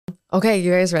Okay,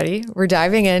 you guys ready? We're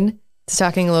diving in to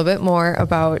talking a little bit more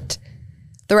about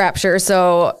the rapture.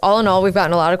 So all in all, we've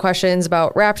gotten a lot of questions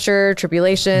about rapture,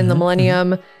 tribulation, the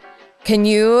millennium. Can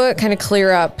you kind of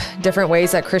clear up different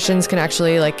ways that Christians can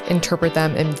actually like interpret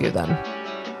them and view them?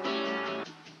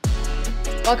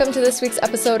 Welcome to this week's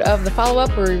episode of The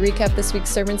Follow-Up, where we recap this week's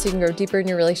sermon so you can grow deeper in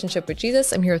your relationship with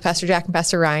Jesus. I'm here with Pastor Jack and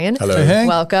Pastor Ryan. Hello. Hey.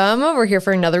 Welcome. We're here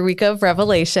for another week of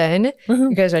Revelation.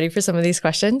 You guys ready for some of these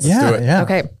questions? Yeah.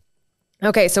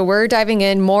 Okay, so we're diving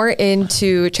in more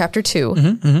into chapter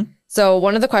 2. So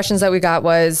one of the questions that we got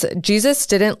was, Jesus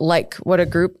didn't like what a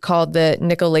group called the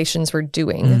Nicolaitans were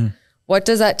doing. What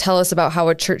does that tell us about how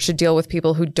a church should deal with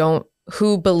people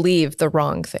who believe the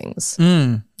wrong things?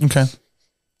 Okay.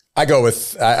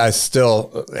 I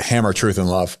still hammer truth and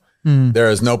love. There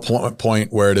is no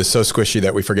point where it is so squishy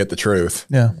that we forget the truth.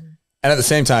 Yeah. And at the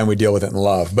same time, we deal with it in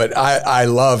love. But I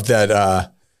love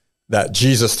that that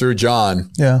Jesus through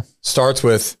John starts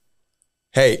with,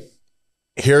 hey,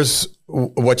 here's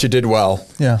what you did well.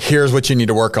 Yeah. Here's what you need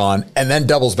to work on. And then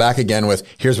doubles back again with,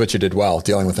 here's what you did well,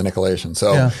 dealing with the Nicolaitans.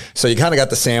 So you kind of got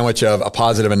the sandwich of a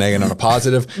positive, a negative, and a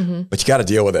positive, but you got to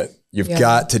deal with it. You've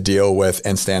got to deal with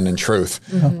and stand in truth.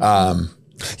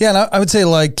 And I would say,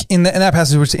 like in that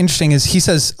passage, what's interesting is he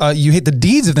says you hate the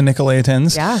deeds of the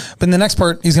Nicolaitans, but in the next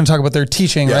part he's going to talk about their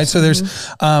teaching, right? So there's,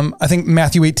 I think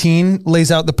Matthew 18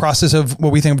 lays out the process of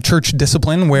what we think of church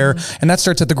discipline, where and that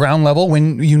starts at the ground level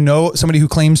when you know somebody who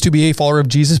claims to be a follower of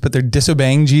Jesus, but they're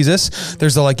disobeying Jesus.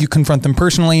 There's the you confront them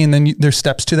personally, and then there's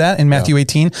steps to that in Matthew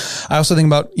 18. I also think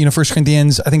about 1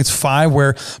 Corinthians, I think it's 5,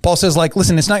 where Paul says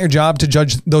listen, it's not your job to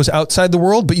judge those outside the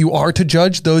world, but you are to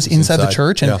judge those inside the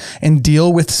church and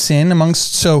deal with sin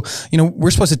amongst. So,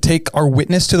 we're supposed to take our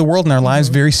witness to the world in our lives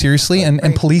very seriously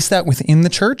and police that within the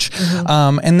church.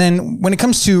 And then when it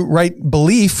comes to right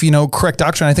belief, correct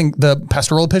doctrine, I think the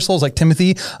pastoral epistles like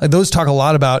Timothy, those talk a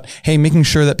lot about, hey, making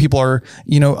sure that people are,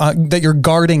 that you're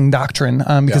guarding doctrine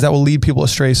because that will lead people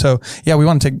astray. So we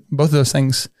want to take both of those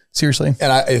things seriously.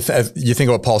 And if you think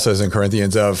of what Paul says in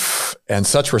Corinthians and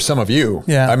such were some of you.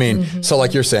 I mean, so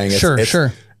like you're saying,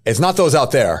 it's not those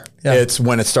out there. It's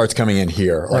when it starts coming in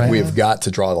here. We've got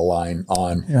to draw the line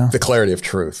on the clarity of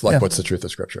truth. What's the truth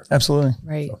of Scripture? Absolutely.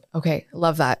 Right. So. Okay.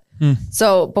 Love that.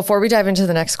 So before we dive into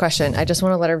the next question, I just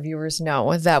want to let our viewers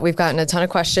know that we've gotten a ton of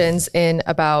questions in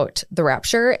about the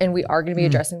rapture, and we are going to be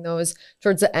addressing those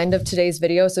towards the end of today's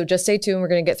video. So just stay tuned. We're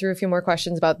going to get through a few more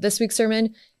questions about this week's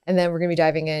sermon, and then we're going to be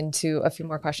diving into a few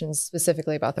more questions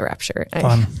specifically about the rapture.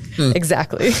 Fun.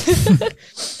 Exactly.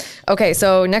 Okay,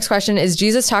 so next question is,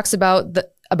 Jesus talks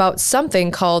about something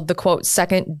called the, quote,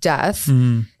 second death.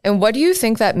 And what do you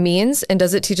think that means? And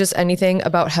does it teach us anything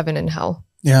about heaven and hell?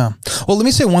 Yeah. Well, let me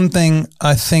say one thing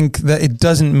I think that it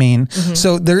doesn't mean.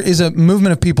 So there is a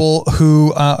movement of people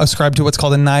who ascribe to what's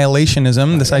called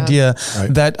annihilationism, this idea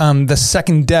that the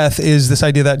second death is this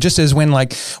idea that just as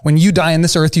when you die in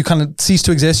this earth, you kind of cease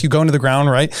to exist, you go into the ground,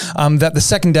 right? That the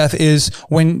second death is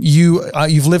when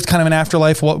you've lived kind of an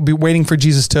afterlife, be waiting for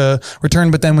Jesus to return.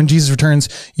 But then when Jesus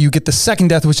returns, you get the second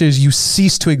death, which is you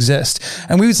cease to exist.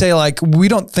 And we would say we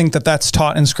don't think that that's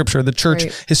taught in Scripture. The church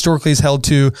historically is held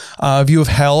to a view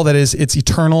of hell that is it's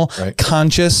eternal,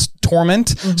 conscious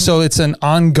torment. So it's an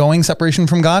ongoing separation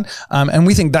from God. And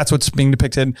we think that's what's being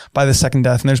depicted by the second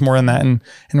death. And there's more on that in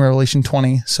Revelation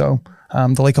 20. So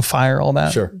the lake of fire, all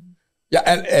that. Sure. Yeah.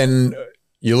 And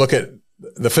you look at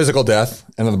the physical death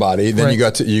and of the body, then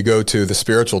you go to the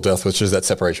spiritual death, which is that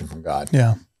separation from God.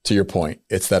 Yeah. To your point,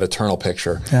 it's that eternal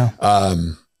picture. Yeah.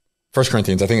 1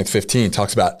 Corinthians, I think it's 15,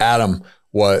 talks about Adam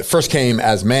first came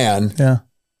as man. Yeah.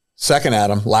 Second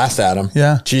Adam, last Adam,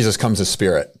 Jesus comes as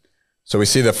spirit. So we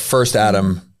see the first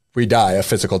Adam, we die a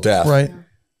physical death. Right.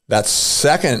 That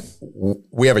second,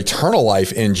 we have eternal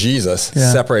life in Jesus.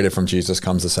 Separated from Jesus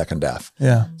comes the second death.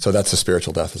 Yeah. So that's a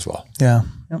spiritual death as well. Yeah.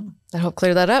 I hope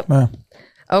clear that up. Yeah.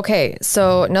 Okay.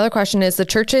 So another question is, the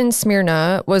church in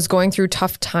Smyrna was going through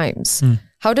tough times.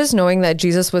 How does knowing that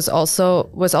Jesus was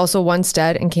also once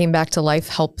dead and came back to life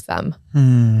help them?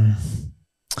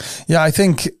 Yeah, I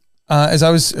think as I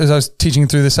was teaching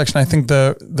through this section, I think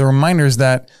the reminder is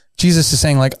that Jesus is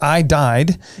saying, I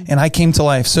died and I came to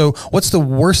life. So what's the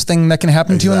worst thing that can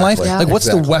happen to you in life? Yeah. What's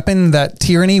the weapon that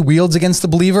tyranny wields against the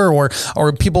believer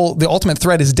or people? The ultimate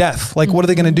threat is death. What are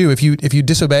they going to do if you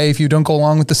disobey, if you don't go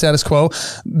along with the status quo?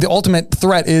 The ultimate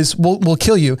threat is we'll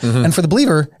kill you. And for the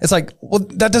believer, it's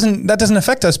that doesn't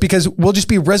affect us because we'll just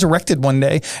be resurrected one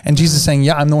day. And Jesus is saying,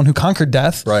 I'm the one who conquered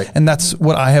death. Right. And that's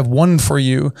what I have won for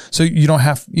you. So you don't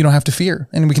have to fear.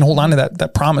 And we can hold on to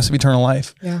that promise of eternal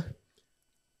life. Yeah.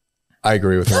 I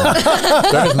agree with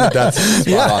that. That's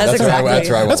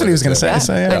what he was going to say. Yeah.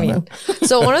 So, yeah. I mean,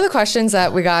 so one of the questions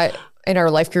that we got in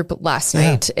our life group last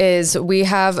night is we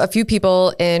have a few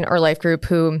people in our life group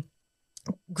who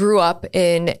grew up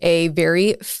in a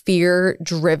very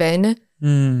fear-driven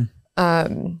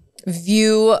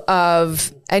view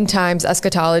of end times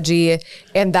eschatology,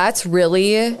 and that's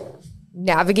really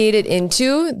navigated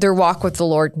into their walk with the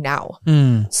Lord now.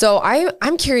 So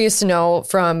I'm curious to know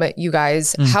from you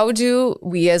guys, how do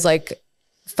we as like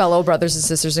fellow brothers and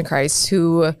sisters in Christ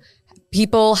who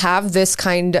people have this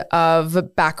kind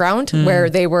of background where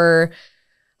they were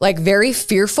like very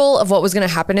fearful of what was going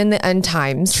to happen in the end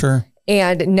times. Sure.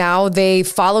 And now they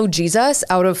follow Jesus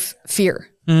out of fear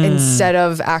instead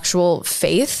of actual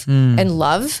faith and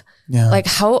love. Yeah. Like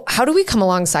how do we come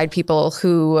alongside people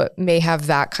who may have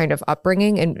that kind of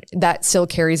upbringing and that still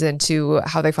carries into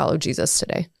how they follow Jesus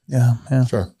today? Yeah.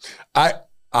 Sure.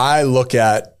 I look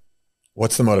at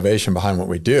what's the motivation behind what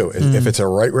we do. If it's a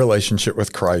right relationship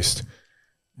with Christ,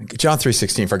 John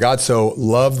 3:16, for God so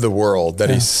loved the world that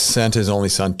he sent his only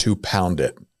son to pound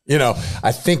it. You know,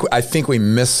 I think we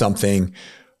miss something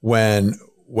when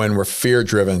we're fear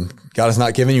driven. God has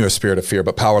not given you a spirit of fear,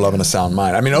 but power, love, and a sound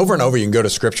mind. I mean, over and over, you can go to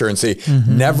scripture and see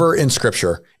never in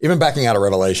scripture, even backing out of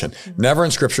Revelation, never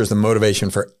in scripture is the motivation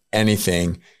for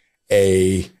anything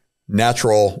a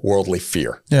natural worldly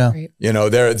fear. Yeah. Right. You know,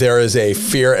 there is a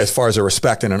fear as far as a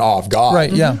respect and an awe of God,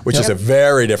 right? Yeah. Which is a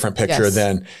very different picture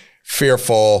than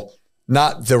fearful,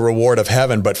 not the reward of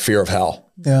heaven, but fear of hell.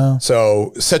 Yeah.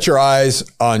 So set your eyes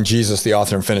on Jesus, the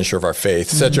author and finisher of our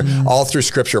faith. All through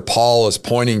scripture, Paul is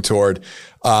pointing toward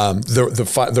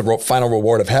the final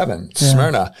reward of heaven,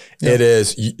 Smyrna. It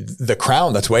is the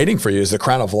crown that's waiting for you is the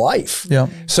crown of life. Yeah.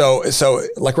 So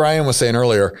like Ryan was saying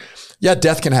earlier,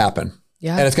 death can happen.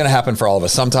 Yeah. And it's going to happen for all of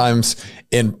us. Sometimes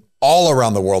all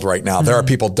around the world right now, there are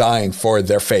people dying for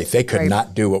their faith. They could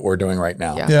not do what we're doing right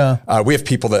now. Yeah. We have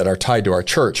people that are tied to our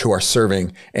church who are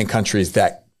serving in countries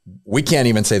that we can't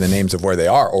even say the names of where they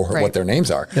are or what their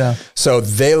names are. Yeah. So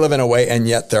they live in a way, and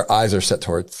yet their eyes are set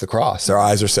towards the cross. Their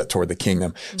eyes are set toward the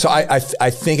kingdom. So I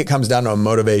think it comes down to a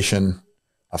motivation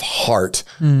of heart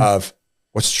of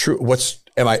what's true.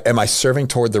 Am I serving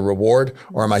toward the reward,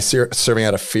 or am I serving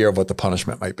out of fear of what the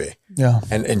punishment might be? Yeah.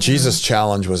 And Jesus'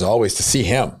 challenge was always to see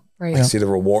him. Right. See the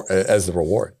reward as the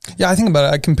reward. Yeah, I think about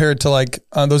it. I compare it to like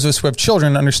those of us who have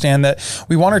children understand that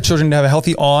we want our children to have a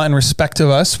healthy awe and respect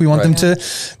of us. We want them to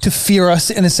fear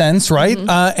us in a sense, right?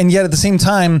 And yet at the same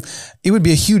time, it would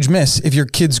be a huge miss if your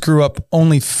kids grew up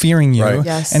only fearing you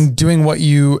and doing what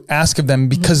you ask of them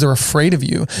because they're afraid of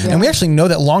you. Yeah. And we actually know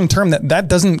that long term that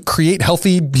doesn't create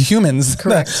healthy humans.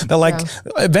 Correct. that like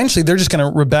eventually they're just going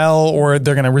to rebel or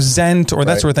they're going to resent or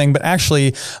that sort of thing. But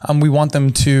actually, we want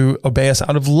them to obey us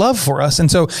out of love for us. And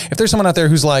so if there's someone out there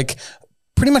who's like,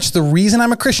 pretty much the reason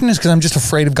I'm a Christian is because I'm just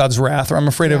afraid of God's wrath, or I'm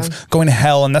afraid of going to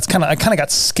hell. And that's I kind of got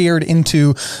scared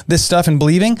into this stuff and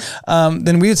believing.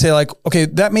 Then we would say like, okay,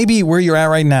 that may be where you're at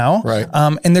right now. Right.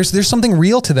 And there's something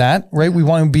real to that, right? We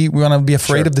want to be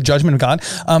afraid of the judgment of God.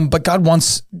 But God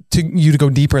wants you to go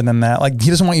deeper than that. Like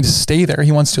he doesn't want you to stay there.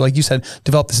 He wants to, like you said,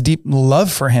 develop this deep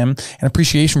love for him and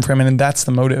appreciation for him. And that's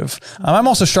the motive. I'm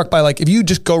also struck by like, if you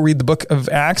just go read the book of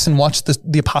Acts and watch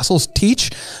the apostles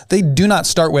teach, they do not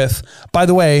start with, by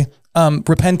the way,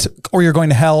 repent or you're going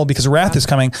to hell because wrath is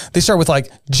coming. They start with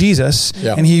like Jesus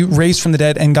and he raised from the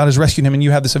dead and God has rescued him and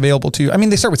you have this available to you. I mean,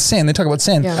 they start with sin. They talk about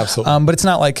sin. Yeah. Absolutely. But it's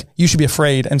not like you should be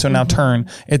afraid and so now turn.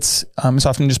 It's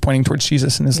often just pointing towards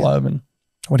Jesus and his love and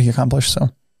what he accomplished. So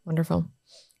wonderful.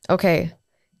 Okay.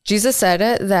 Jesus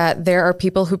said that there are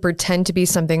people who pretend to be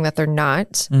something that they're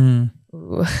not.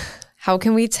 Ooh. How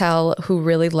can we tell who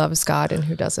really loves God and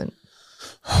who doesn't?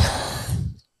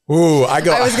 Ooh, I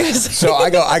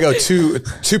go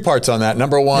two parts on that.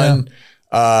 Number one,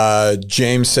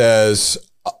 James says,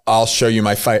 I'll show you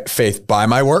my faith by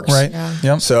my works. Right. Yeah.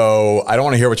 Yep. So I don't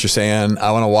want to hear what you're saying.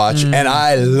 I want to watch.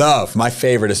 And my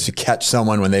favorite is to catch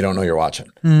someone when they don't know you're watching.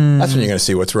 That's when you're going to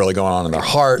see what's really going on in their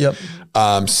heart.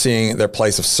 Yep. Seeing their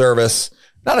place of service,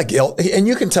 not a guilt. And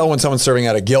you can tell when someone's serving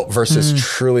out of guilt versus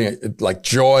truly like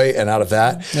joy and out of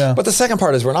that. Yeah. But the second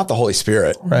part is we're not the Holy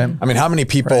Spirit. Right. I mean, how many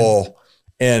people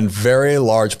in very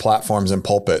large platforms and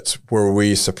pulpits were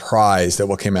we surprised at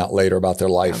what came out later about their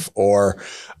life? Or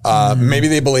maybe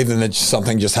they believed that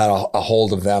something just had a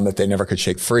hold of them that they never could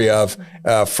shake free of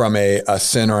from a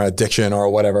sin or addiction or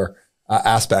whatever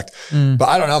aspect. But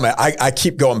I don't know, man. I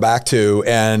keep going back to,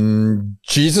 and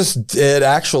Jesus did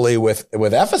actually with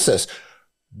Ephesus,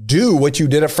 do what you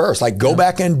did at first. Like go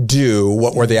back and do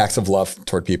what were the acts of love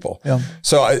toward people. Yeah.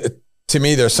 So to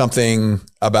me, there's something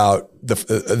about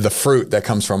the fruit that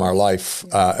comes from our life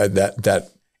that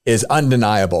is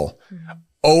undeniable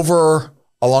over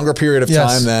a longer period of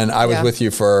time than I was with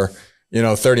you for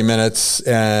 30 minutes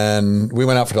and we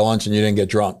went out for lunch and you didn't get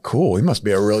drunk. Cool. You must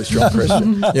be a really strong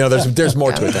Christian. There's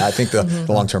more to it. I think the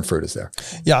long-term fruit is there.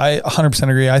 Yeah, I 100%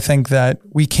 agree. I think that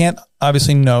we can't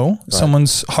obviously know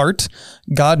someone's heart.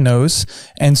 God knows.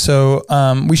 And so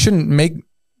we shouldn't make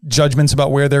judgments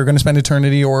about where they're going to spend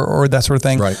eternity or that sort of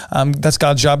thing. Right. That's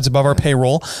God's job. It's above our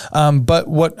payroll. But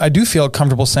what I do feel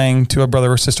comfortable saying to a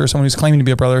brother or sister, someone who's claiming to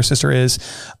be a brother or sister, is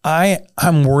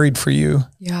I'm worried for you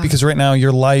because right now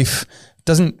your life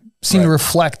doesn't seem to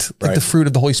reflect the fruit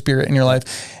of the Holy Spirit in your life.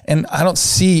 And I don't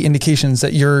see indications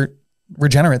that you're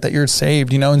regenerate, that you're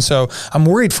saved, and so I'm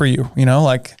worried for you,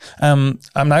 I'm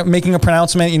not making a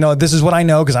pronouncement, this is what I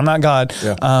know because I'm not God.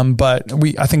 Yeah. But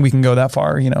I think we can go that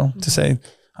far, to say,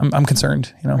 I'm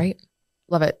concerned, Right.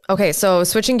 Love it. Okay. So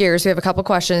switching gears, we have a couple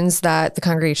questions that the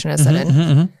congregation has sent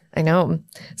in. I know.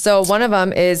 So one of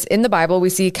them is, in the Bible, we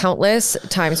see countless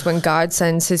times when God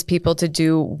sends his people to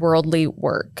do worldly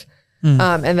work.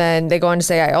 And then they go on to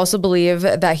say, I also believe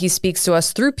that he speaks to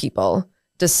us through people.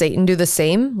 Does Satan do the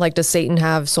same? Like, does Satan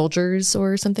have soldiers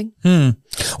or something?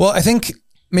 Well, I think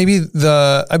maybe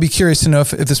I'd be curious to know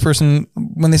if this person,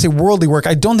 when they say worldly work,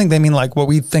 I don't think they mean like what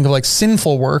we think of like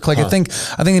sinful work. Like I think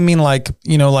they mean like,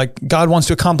 like God wants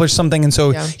to accomplish something. And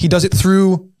so he does it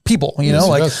through people,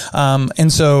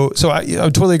 and so I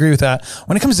would totally agree with that.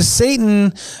 When it comes to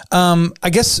Satan, I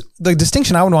guess the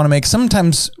distinction I would want to make,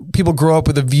 sometimes people grow up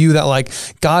with a view that like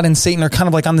God and Satan are kind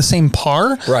of like on the same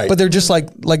par, right? But they're just like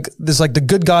there's like the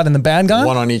good God and the bad God.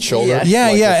 One on each shoulder.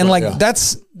 Yeah. And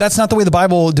that's not the way the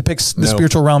Bible depicts the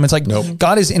spiritual realm. It's like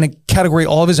God is in a category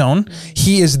all of his own.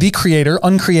 He is the creator,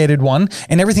 uncreated one,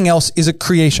 and everything else is a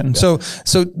creation. So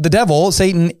the devil,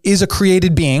 Satan, is a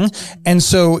created being. And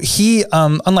so he,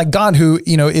 unlike God, who,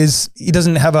 he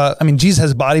doesn't have Jesus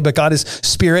has a body, but God is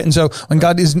spirit. And so when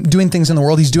God is doing things in the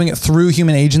world, he's doing it through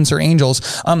human agents or angels.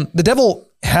 The devil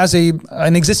has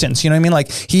an existence,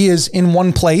 Like he is in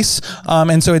one place.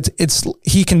 And so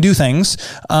he can do things.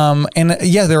 And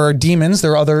there are demons,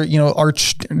 there are other,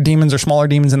 arch demons or smaller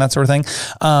demons and that sort of thing.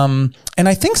 And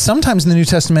I think sometimes in the New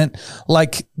Testament,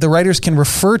 like the writers can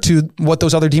refer to what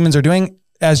those other demons are doing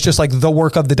as just like the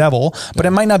work of the devil, but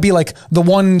it might not be like the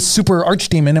one super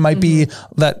archdemon. It might be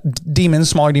that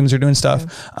smaller demons are doing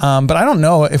stuff. But I don't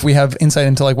know if we have insight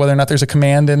into like whether or not there's a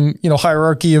command and,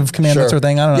 hierarchy of command, that sort of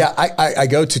thing. I don't know. Yeah. I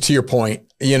go to your point,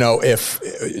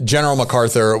 if General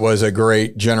MacArthur was a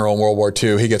great general in World War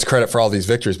II, he gets credit for all these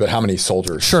victories, but how many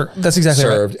soldiers that's exactly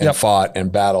served and fought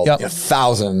and battled?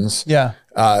 Thousands. Yeah.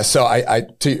 So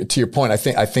to your point, I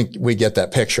think we get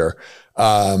that picture.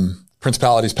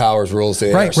 Principalities, powers, rules the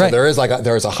air. So there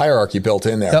is a hierarchy built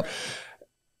in there. Yep.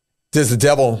 Does the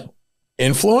devil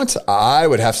influence? I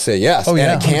would have to say yes. And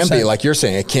it can 100%. Be, like you're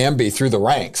saying, it can be through the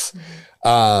ranks.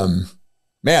 Man,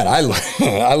 I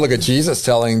look at Jesus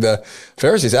telling the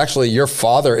Pharisees, actually, your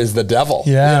father is the devil,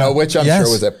 which I'm sure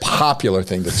was a popular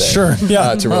thing to say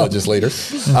to religious leaders.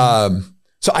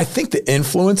 So I think the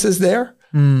influence is there.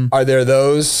 Are there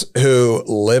those who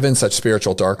live in such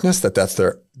spiritual darkness that's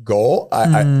their goal?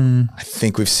 I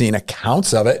think we've seen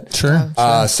accounts of it. Sure.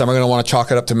 Some are going to want to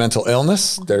chalk it up to mental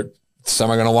illness.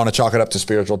 Some are going to want to chalk it up to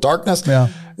spiritual darkness. Yeah.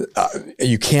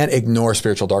 You can't ignore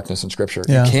spiritual darkness in Scripture.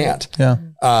 You can't. Yeah.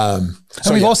 And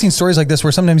we've all seen stories like this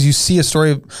where sometimes you see a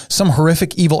story of some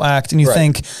horrific evil act and you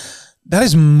think, that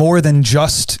is more than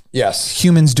just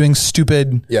humans doing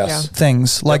stupid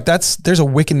things. Like there's a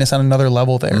wickedness on another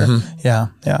level there. Yeah.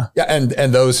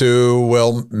 And those who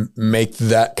will make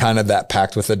that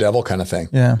pact with the devil kind of thing.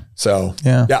 Yeah. So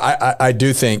I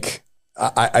do think,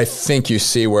 I think you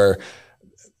see where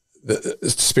the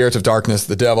spirits of darkness,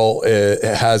 the devil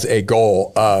has a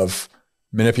goal of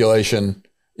manipulation.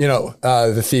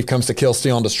 The thief comes to kill,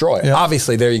 steal, and destroy. Yeah.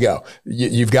 Obviously, there you go.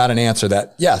 You've got an answer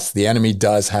that, yes, the enemy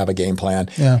does have a game plan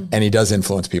and he does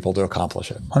influence people to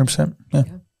accomplish it. 100%. Yeah.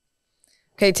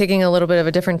 Okay, taking a little bit of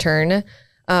a different turn.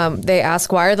 They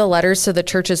ask, why are the letters to the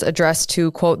churches addressed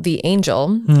to, quote, the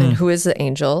angel? And who is the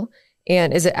angel?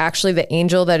 And is it actually the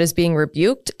angel that is being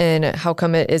rebuked? And how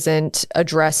come it isn't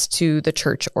addressed to the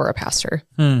church or a pastor?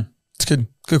 It's good.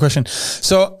 Good question.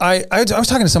 So I was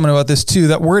talking to someone about this too,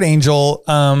 that word angel,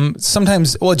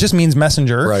 sometimes, it just means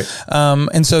messenger. Right.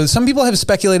 And so some people have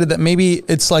speculated that maybe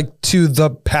it's like to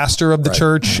the pastor of the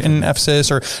church in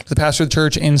Ephesus or to the pastor of the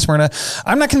church in Smyrna.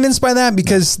 I'm not convinced by that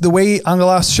because the way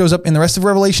angelos shows up in the rest of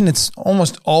Revelation, it's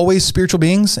almost always spiritual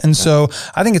beings. And so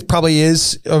I think it probably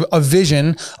is a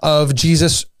vision of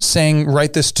Jesus saying,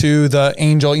 write this to the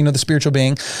angel, the spiritual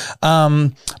being.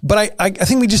 But I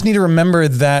think we just need to remember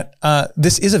that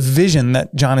this is a vision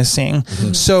that John is seeing.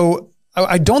 Mm-hmm. So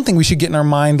I don't think we should get in our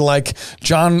mind like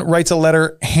John writes a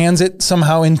letter, hands it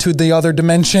somehow into the other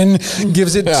dimension,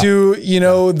 gives it to,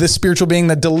 the spiritual being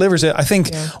that delivers it. I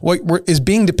think what is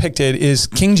being depicted is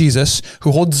King Jesus,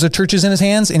 who holds the churches in his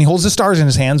hands and he holds the stars in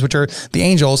his hands, which are the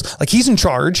angels. Like he's in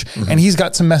charge and he's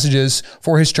got some messages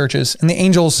for his churches, and the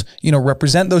angels,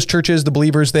 represent those churches, the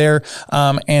believers there,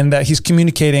 and that he's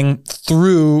communicating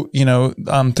through,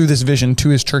 through this vision to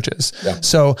his churches. Yeah.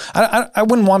 So I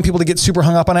wouldn't want people to get super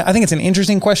hung up on it. I think it's an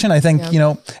interesting question. I think,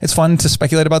 it's fun to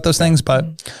speculate about those things, but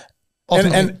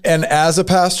and as a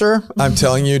pastor, I'm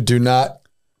telling you, do not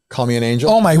call me an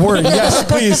angel. Oh my word. Yes,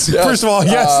 please. Yes. First of all,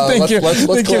 yes. Thank you.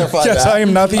 Let's clarify that. Yes, I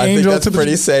am not the angel. That's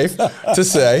pretty safe to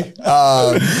say.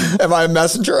 Am I a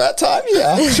messenger at time?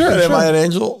 Yeah. Sure. Am I an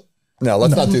angel? No,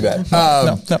 let's not do that.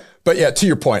 No. But yeah, to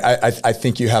your point, I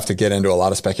think you have to get into a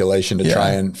lot of speculation to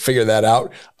try and figure that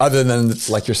out, other than,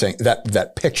 like you're saying,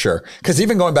 that picture. Because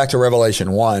even going back to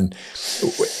Revelation 1,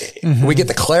 we get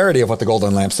the clarity of what the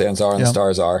golden lampstands are and the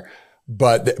stars are,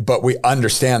 but we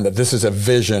understand that this is a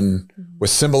vision with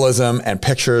symbolism and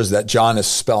pictures that John is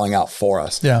spelling out for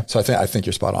us. Yeah. So I think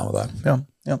you're spot on with that. Yeah.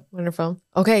 Yeah. Wonderful.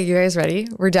 Okay, you guys ready?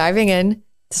 We're diving in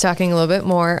to talking a little bit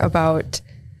more about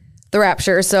the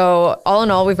rapture. So all in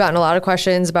all, we've gotten a lot of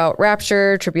questions about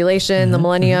rapture, tribulation, the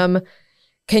millennium.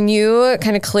 Can you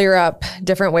kind of clear up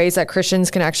different ways that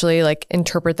Christians can actually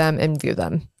interpret them and view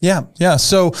them? Yeah.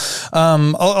 So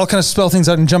I'll kind of spell things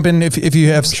out and jump in if you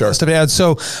have stuff to add.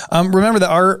 So remember that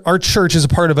our church is a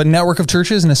part of a network of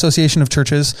churches, an association of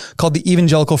churches called the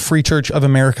Evangelical Free Church of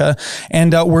America.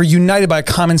 And we're united by a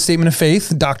common statement of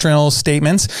faith, doctrinal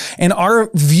statements. And our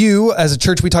view as a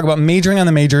church, we talk about majoring on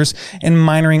the majors and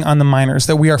minoring on the minors,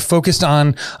 that we are focused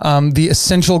on the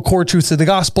essential core truths of the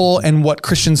gospel and what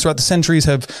Christians throughout the centuries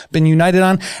have been united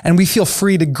on. And we feel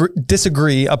free to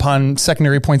disagree upon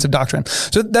secondary points of doctrine.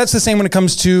 So that's the same when it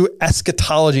comes to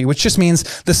eschatology, which just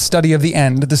means the study of the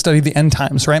end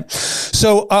times, right?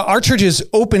 So our church is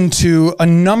open to a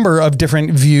number of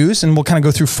different views, and we'll kind of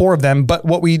go through 4 of them. But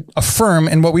what we affirm,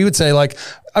 and what we would say,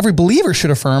 every believer should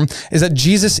affirm, is that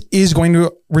Jesus is going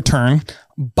to return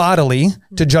bodily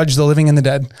to judge the living and the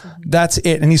dead. That's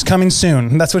it. And he's coming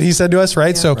soon. That's what he said to us,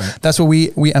 right? Yeah. So that's what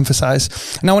we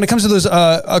emphasize. Now, when it comes to those,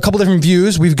 a couple different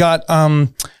views, we've got,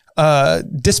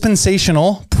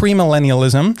 dispensational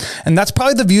pre-millennialism. And that's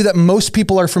probably the view that most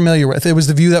people are familiar with. It was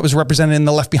the view that was represented in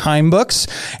the Left Behind books.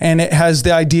 And it has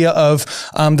the idea of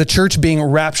the church being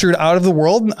raptured out of the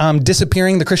world,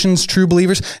 disappearing, the Christians, true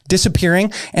believers,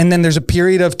 disappearing. And then there's a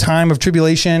period of time of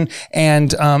tribulation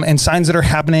and signs that are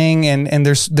happening. And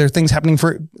there are things happening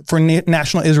for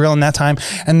national Israel in that time.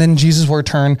 And then Jesus will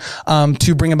return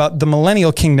to bring about the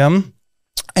millennial kingdom.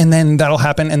 And then that'll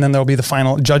happen, and then there'll be the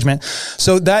final judgment.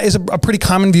 So that is a pretty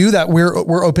common view that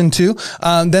we're open to.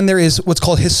 Then there is what's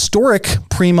called historic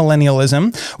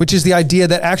premillennialism, which is the idea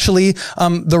that actually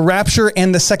the rapture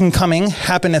and the second coming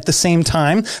happen at the same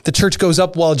time. The church goes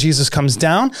up while Jesus comes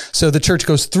down. So the church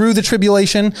goes through the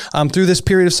tribulation, through this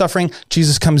period of suffering.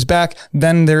 Jesus comes back.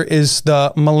 Then there is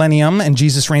the millennium, and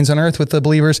Jesus reigns on earth with the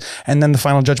believers. And then the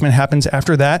final judgment happens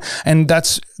after that. And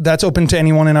that's open to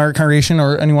anyone in our congregation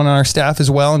or anyone on our staff as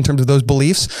well in terms of those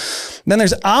beliefs. Then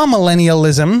there's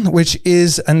amillennialism, which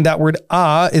is, and that word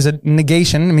is a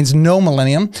negation. It means no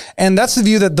millennium. And that's the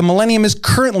view that the millennium is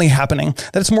currently happening,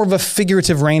 that it's more of a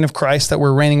figurative reign of Christ, that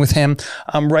we're reigning with him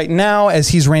right now as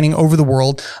he's reigning over the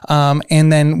world.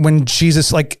 And then when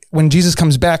Jesus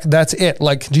comes back, that's it.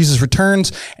 Jesus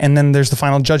returns, and then there's the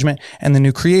final judgment and the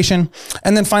new creation.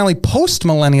 And then finally,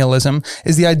 post-millennialism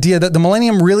is the idea that the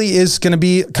millennium really is going to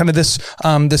be kind of this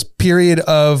period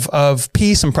of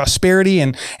peace and prosperity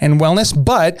and wellness,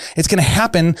 but it's going to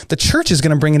happen. The church is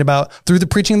going to bring it about through the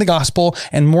preaching of the gospel,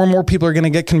 and more people are going to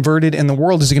get converted, and the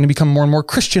world is going to become more and more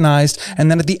Christianized.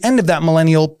 And then at the end of that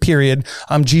millennial period,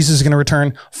 Jesus is going to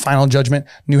return, final judgment,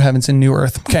 new heavens and new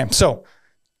earth. Okay, so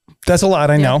that's a lot,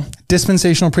 I know.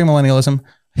 Dispensational premillennialism,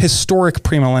 historic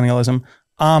premillennialism,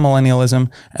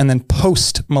 amillennialism, and then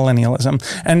post-millennialism.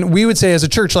 And we would say as a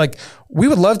church, we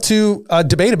would love to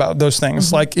debate about those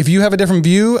things. Mm-hmm. If you have a different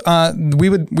view, we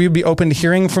would be open to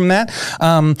hearing from that.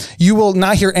 You will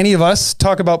not hear any of us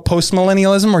talk about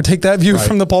post-millennialism or take that view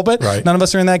from the pulpit. Right. None of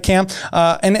us are in that camp.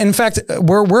 And in fact,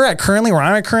 where I'm at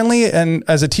currently, and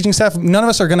as a teaching staff, none of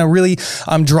us are going to really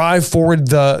drive forward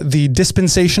the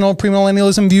dispensational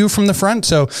premillennialism view from the front.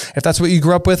 So if that's what you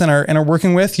grew up with and are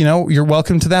working with, you're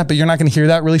welcome to that, but you're not going to hear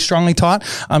that really strongly taught.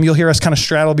 You'll hear us kind of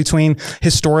straddle between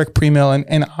historic premill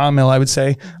and amil, I would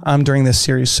say, during this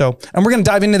series. So, and we're going to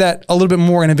dive into that a little bit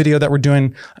more in a video that we're doing,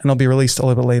 and it'll be released a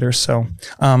little bit later. So,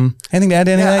 anything to add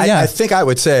to any of that? I think I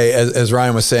would say, as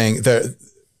Ryan was saying,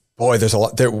 there's a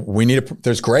lot there.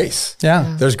 There's grace.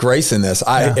 Yeah. There's grace in this.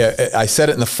 I said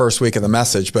it in the first week of the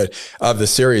message, but of the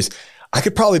series, I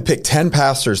could probably pick 10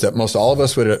 pastors that most all of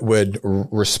us would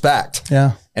respect.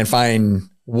 Yeah. And find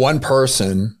one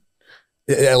person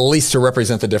at least to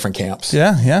represent the different camps.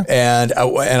 Yeah. Yeah. And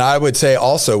I would say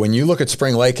also, when you look at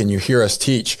Spring Lake and you hear us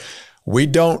teach, we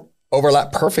don't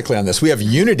overlap perfectly on this. We have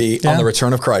unity on the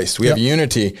return of Christ. We have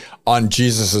unity on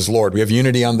Jesus as Lord. We have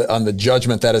unity on the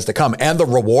judgment that is to come and the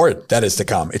reward that is to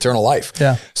come, eternal life.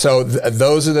 Yeah. So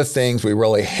those are the things we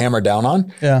really hammer down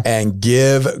on and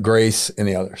give grace in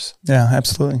the others. Yeah,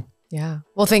 absolutely. Yeah.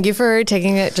 Well, thank you for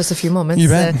taking it just a few moments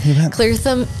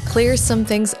to clear some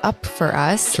things up for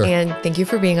us. Sure. And thank you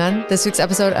for being on this week's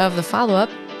episode of The Follow-Up.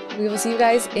 We will see you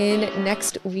guys in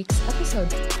next week's episode.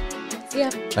 See ya.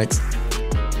 Thanks.